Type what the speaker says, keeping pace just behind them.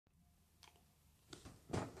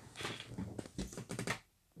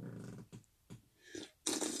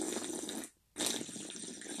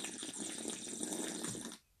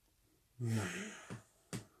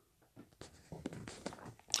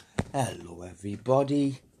Hello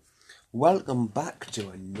everybody, welcome back to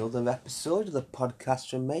another episode of the podcast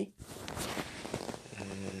from me,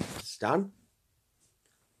 Stan.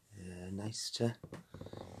 Nice to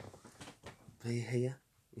be here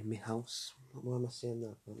in my house. Why am I saying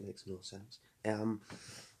that? That makes no sense.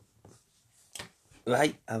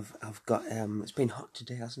 Right, I've got it's been hot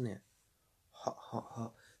today, hasn't it?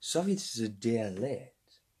 Hot. Sorry this is a day late.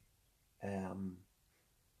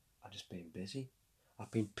 I've just been busy. I've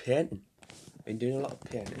been painting. Been doing a lot of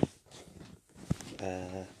painting.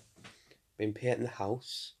 Been painting the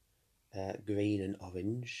house green and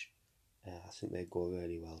orange. I think they go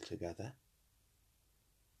really well together.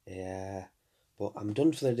 But I'm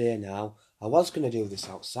done for the day now. I was going to do this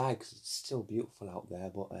outside because it's still beautiful out there,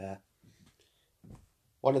 but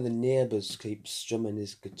one of the neighbours keeps strumming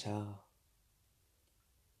his guitar.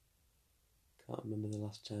 Can't remember the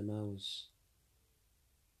last time I was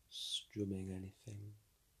strumming anything.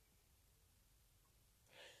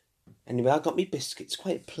 Anyway, I got me biscuit. It's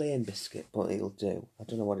quite a plain biscuit, but it'll do. I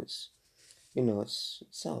don't know what it's...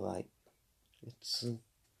 it's alright.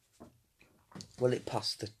 Will it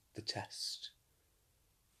pass the test?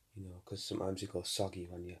 Because sometimes it goes soggy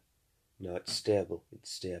when you... No, it's stable.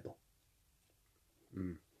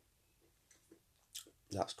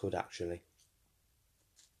 That's good, actually.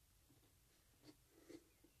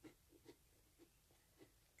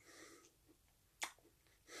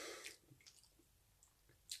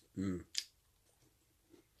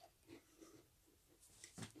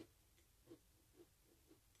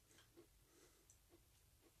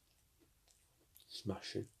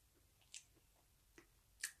 Smashing.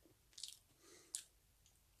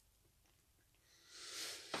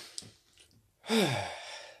 What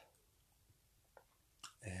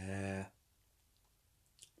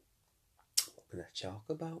can I talk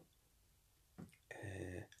about?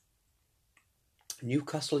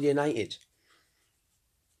 Newcastle United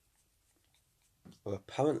are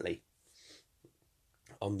apparently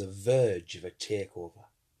on the verge of a takeover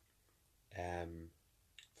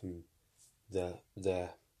from the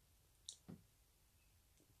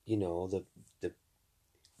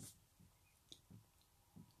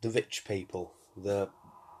rich people, the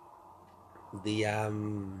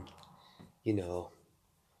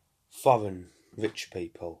foreign rich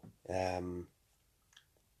people,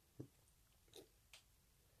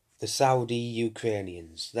 the Saudi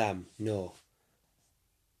Ukrainians, them, no.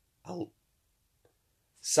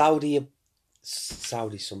 Saudi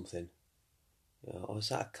something. Or is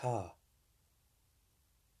that a car?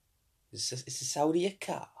 Is the Saudi a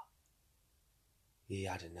car?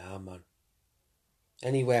 Yeah, I don't know, man.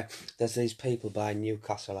 Anyway, there's these people buying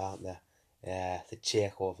Newcastle, aren't there? The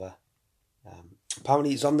takeover.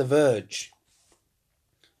 Apparently it's on the verge.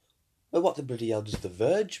 Well, what the bloody hell does the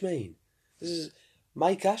verge mean? This is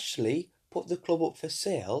Mike Ashley put the club up for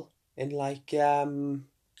sale in a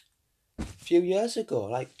few years ago,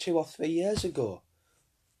 like 2 or 3 years ago.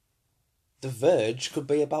 The verge could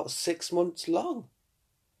be about 6 months long.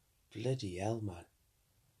 Bloody hell, man.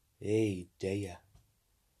 Hey, dear.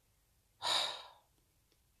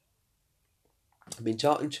 I've been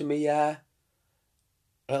talking to my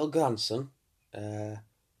little grandson, who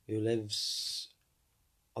lives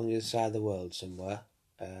on the other side of the world somewhere.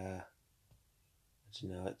 I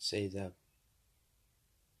don't know, it's either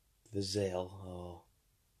Brazil or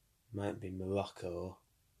might be Morocco.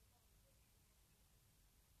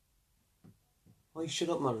 Oh, you shut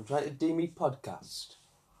up, man. I'm trying to do me podcast.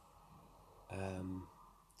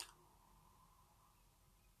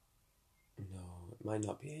 No, it might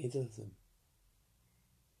not be either of them.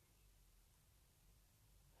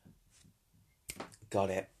 Got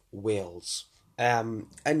it. Wales.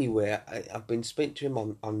 Anyway, I've been speaking to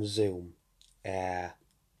him on Zoom.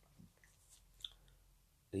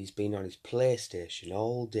 He's been on his PlayStation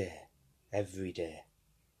all day. Every day.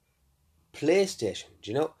 PlayStation,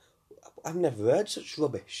 do you know? I've never heard such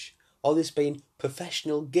rubbish. All this being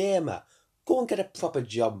professional gamer. Go and get a proper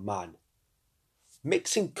job, man.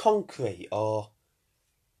 Mixing concrete or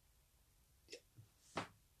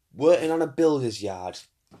working on a builder's yard.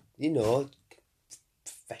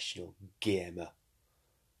 Professional gamer.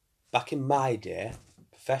 Back in my day,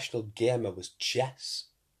 professional gamer was chess.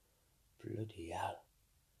 Bloody hell.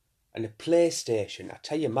 And a PlayStation, I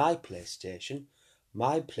tell you, my PlayStation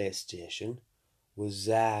was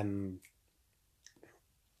round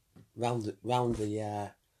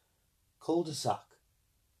the cul-de-sac.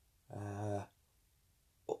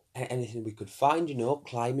 Anything we could find,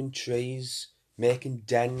 climbing trees, making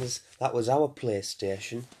dens. That was our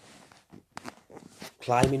PlayStation.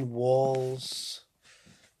 Climbing walls,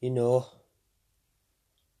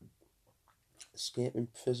 escaping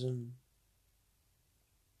prison.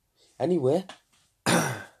 Anyway,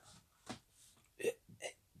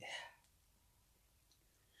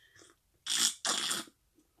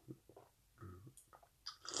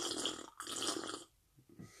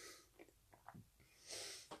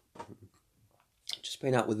 just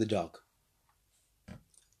been out with the dog.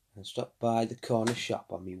 I stopped by the corner shop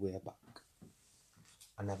on my way back.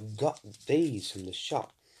 And I've got these from the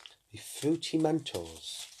shop. The fruity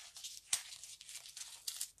Mentos.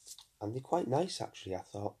 And they're quite nice actually. I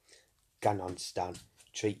thought, gan on Stan,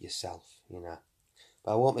 treat yourself, you know.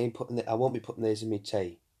 But I won't be putting these in my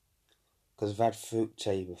tea. Because I've had fruit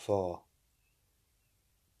tea before.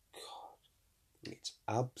 God, it's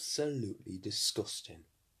absolutely disgusting.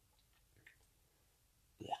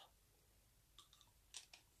 Yeah.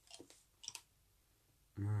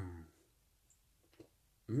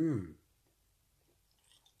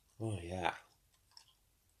 Oh yeah.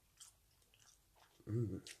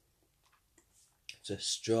 It's a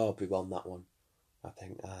strawberry one, that one. I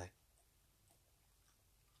think, aye.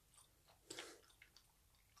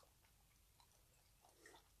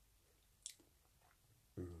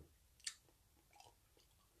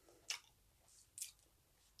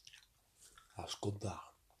 That's good, that.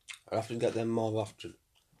 I have to get them more often.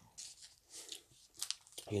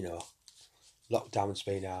 You know, lockdown's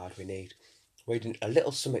been hard. We need a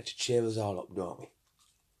little something to cheer us all up, don't we?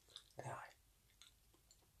 Aye.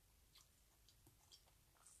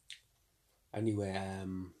 Anyway,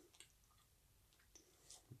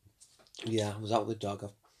 yeah, I was out with the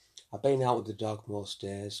dog. I've been out with the dog most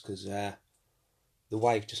days because the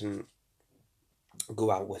wife doesn't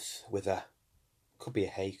go out with her. Could be a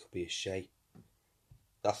he, could be a she.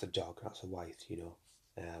 That's a dog, that's a wife, you know.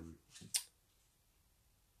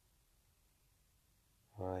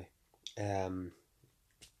 Aye.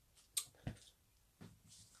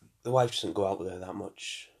 The wife doesn't go out with her that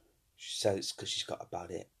much. She says it's because she's got a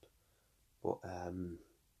bad hip. But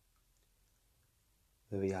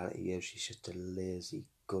the reality is she's just a lazy,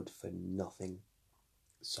 good for nothing.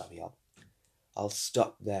 Sorry, I'll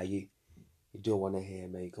stop there. You don't want to hear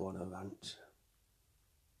me go on a rant.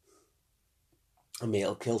 I mean,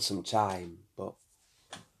 it'll kill some time, but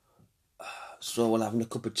so we'll having a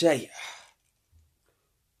cup of tea.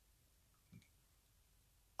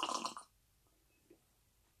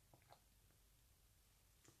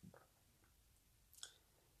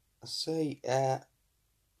 I say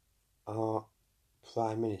our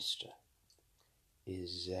Prime Minister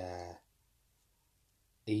is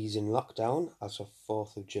easing lockdown as of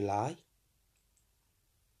 4th of July.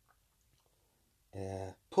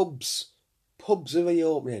 Pubs are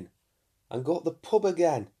reopening. And go to the pub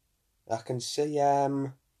again. I can see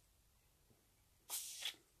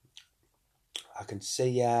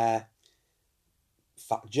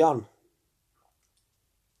Fat John.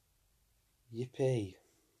 Yippee.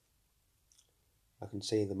 I can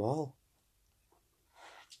see them all.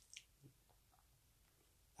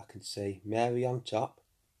 I can see Mary on top.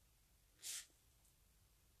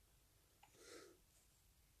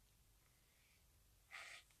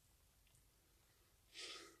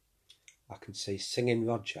 I can see Singing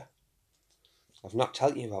Roger. I've not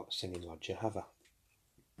told you about Singing Roger, have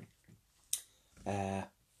I?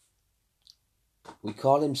 We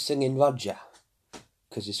call him Singing Roger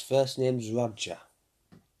because his first name's Roger.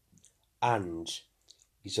 And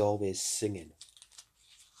he's always singing.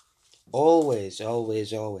 Always at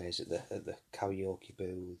the karaoke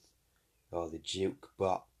booth or the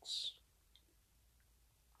jukebox.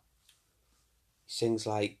 He sings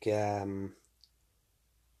like, you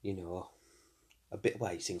know,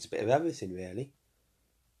 he sings a bit of everything, really.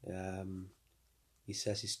 He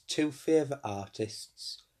says his two favourite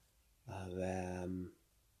artists are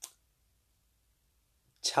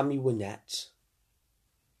Tammy Wynette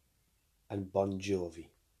and Bon Jovi.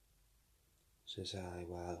 Says I,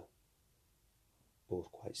 well,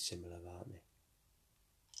 both quite similar, aren't they?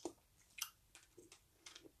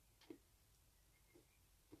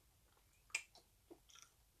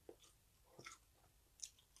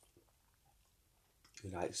 He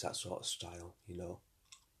likes that sort of style, you know,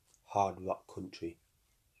 hard rock country.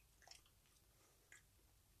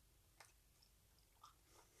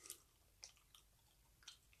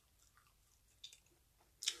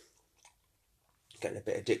 Getting a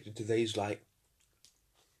bit addicted to these, like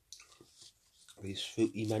these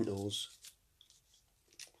fruity Mentos.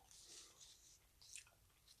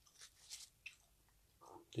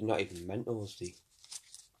 They're not even Mentos, they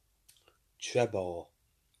Trebor.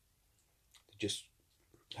 They just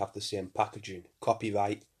have the same packaging.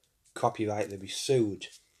 Copyright, they'll be sued.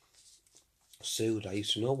 I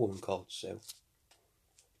used to know a woman called Sue.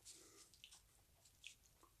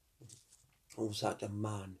 Or was that a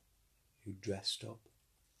man who dressed up?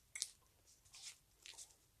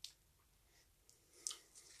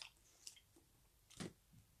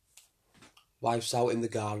 Wife's out in the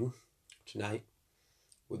garden tonight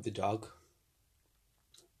with the dog.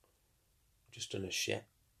 Just done a shit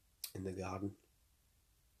in the garden.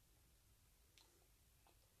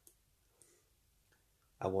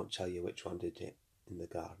 I won't tell you which one did it in the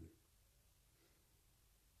garden.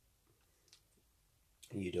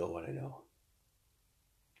 You don't want to know.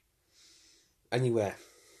 Anyway,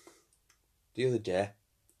 the other day,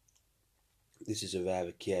 this is a rare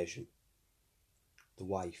occasion, the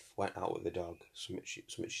wife went out with the dog, something she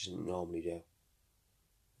doesn't normally do.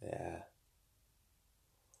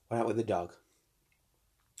 Went out with the dog,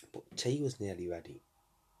 but tea was nearly ready.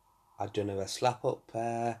 I'd done her a slap up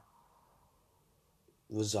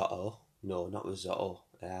risotto. No, not risotto.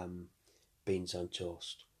 Beans on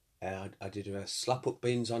toast. I did her a slap up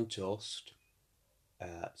beans on toast.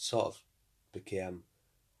 Sort of became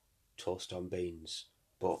toast on beans,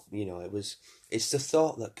 but you know, it's the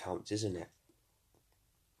thought that counts, isn't it?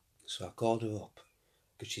 So I called her up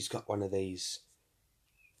because she's got one of these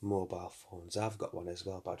mobile phones. I've got one as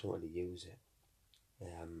well, but I don't really use it.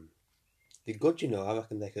 They're good, you know. I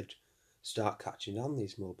reckon they could start catching on,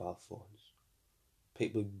 these mobile phones.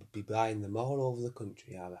 People would be buying them all over the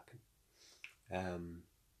country, I reckon.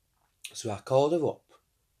 So I called her up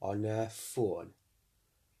on her phone.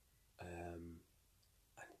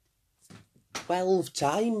 12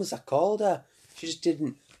 times I called her. She just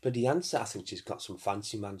didn't bloody answer. I think she's got some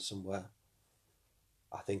fancy man somewhere.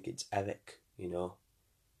 I think it's Eric, you know.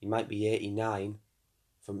 He might be 89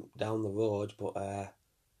 from down the road, but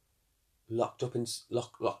locked up in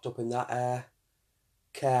that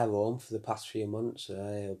care home for the past few months.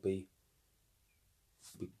 He'll be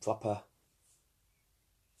proper,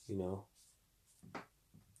 you know.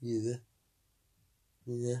 Yeah.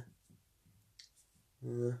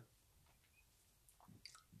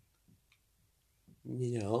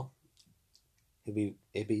 You know, he'll be,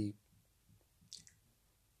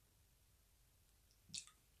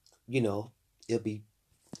 you know, he'll be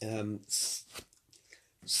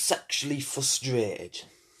sexually frustrated.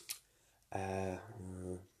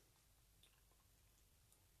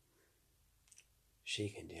 She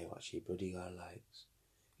can do what she bloody well likes.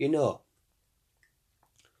 You know,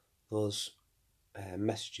 those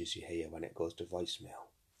messages you hear when it goes to voicemail.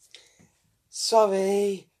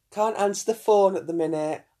 Sorry, can't answer the phone at the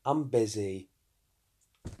minute, I'm busy.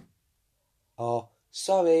 Or,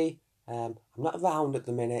 sorry, I'm not around at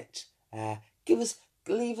the minute.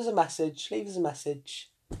 Leave us a message.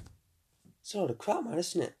 It's a load of crap, man,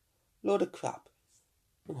 isn't it? Load of crap.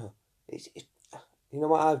 You know, you know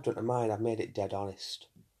what I've done to mine? I've made it dead honest.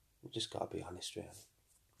 You've just got to be honest, really.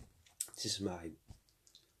 This is mine.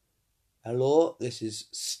 Hello, this is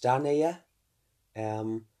Stan here.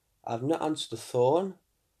 I've not answered the phone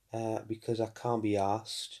because I can't be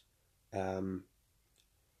asked. I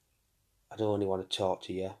don't only want to talk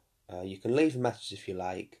to you. You can leave a message if you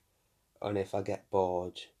like, and if I get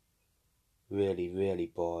bored, really, really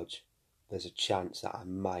bored, there's a chance that I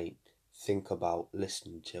might think about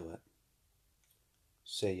listening to it.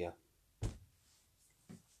 See ya.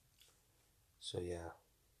 So yeah,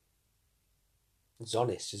 it's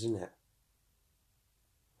honest, isn't it?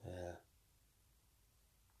 I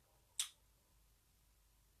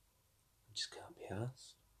just can't be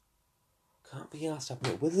asked. Can't be asked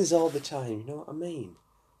having it with us all the time, you know what I mean?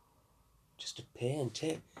 Just a pain,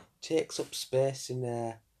 takes up space in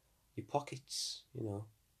your pockets, you know.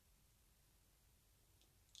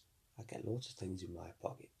 I get loads of things in my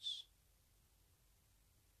pockets.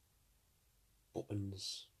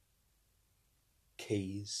 Buttons,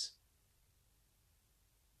 keys,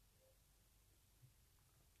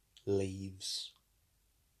 leaves,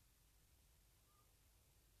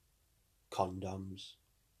 condoms,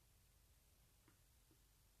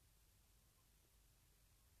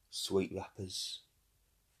 sweet wrappers,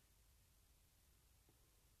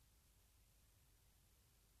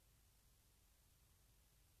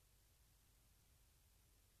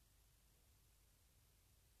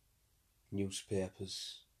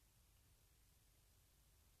 newspapers,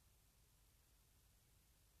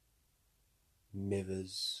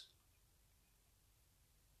 mirrors,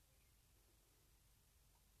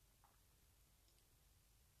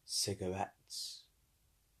 cigarettes.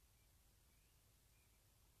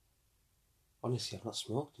 Honestly, I've not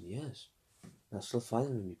smoked in years. And I still find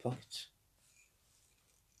them in my pockets.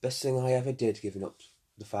 Best thing I ever did, giving up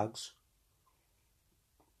the fags.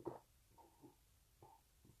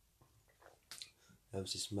 There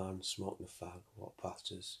was this man smoking a fag, walked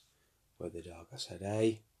past us with the dog. I said,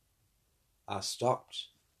 hey, I stopped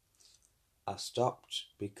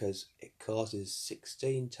because it causes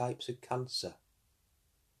 16 types of cancer.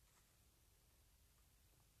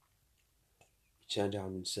 He turned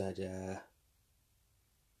around and said,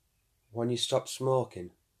 when you stopped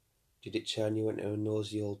smoking, did it turn you into a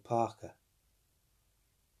nosy old Parker?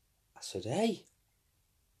 I said, hey,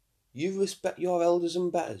 you respect your elders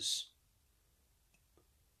and betters.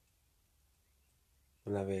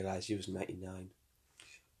 And I realised he was 99.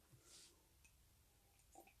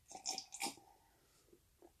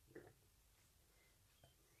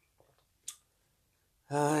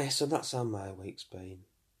 Aye, so that's how my week's been.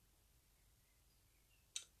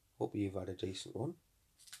 Hope you've had a decent one.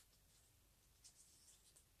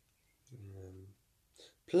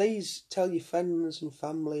 Please tell your friends and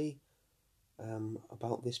family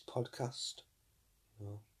about this podcast.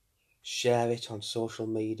 Share it on social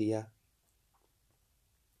media.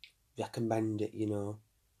 Recommend it, If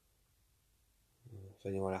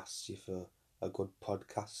anyone asks you for a good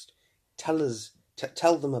podcast, tell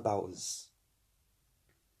them about us.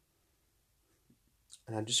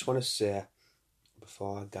 And I just want to say,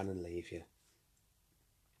 before I go and leave you,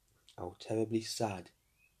 how terribly sad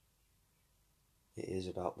it is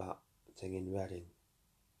about that thing in Reading.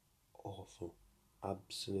 Awful.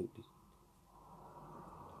 Absolutely.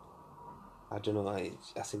 I don't know, I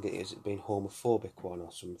think it is being homophobic one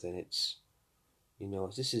or something. It's,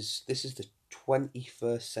 this is the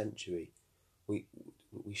 21st century. We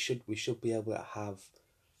should be able to have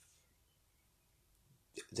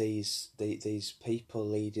these people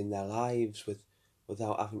leading their lives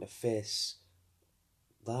without having to face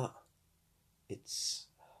that. It's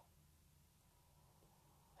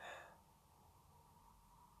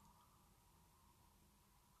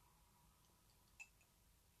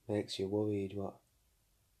makes you worried. What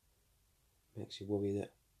makes you worry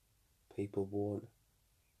that people won't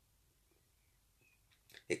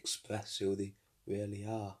express who they really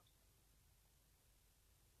are.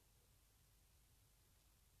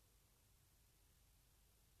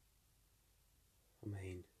 I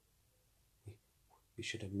mean, we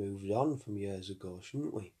should have moved on from years ago,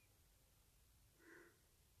 shouldn't we?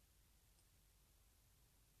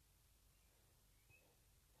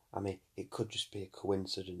 I mean, it could just be a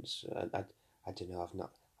coincidence. I don't know.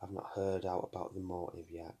 I've not heard out about the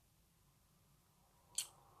motive yet.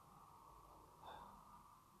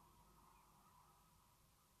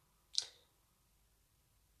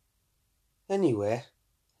 Anyway,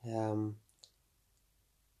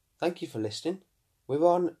 thank you for listening. We're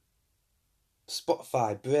on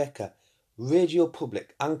Spotify, Breaker, Radio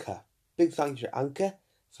Public, Anchor. Big thank you to Anchor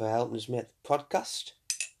for helping us make the podcast.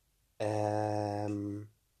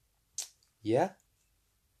 Yeah.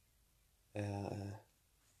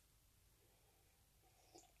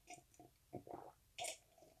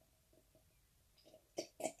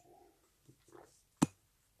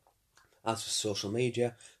 As for social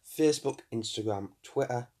media, Facebook, Instagram,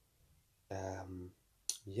 Twitter,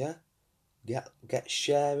 get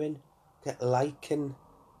sharing, get liking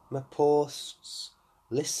my posts,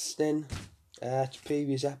 listening to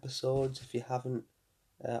previous episodes if you haven't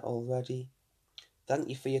already. Thank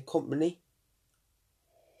you for your company.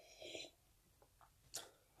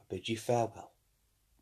 I bid you farewell.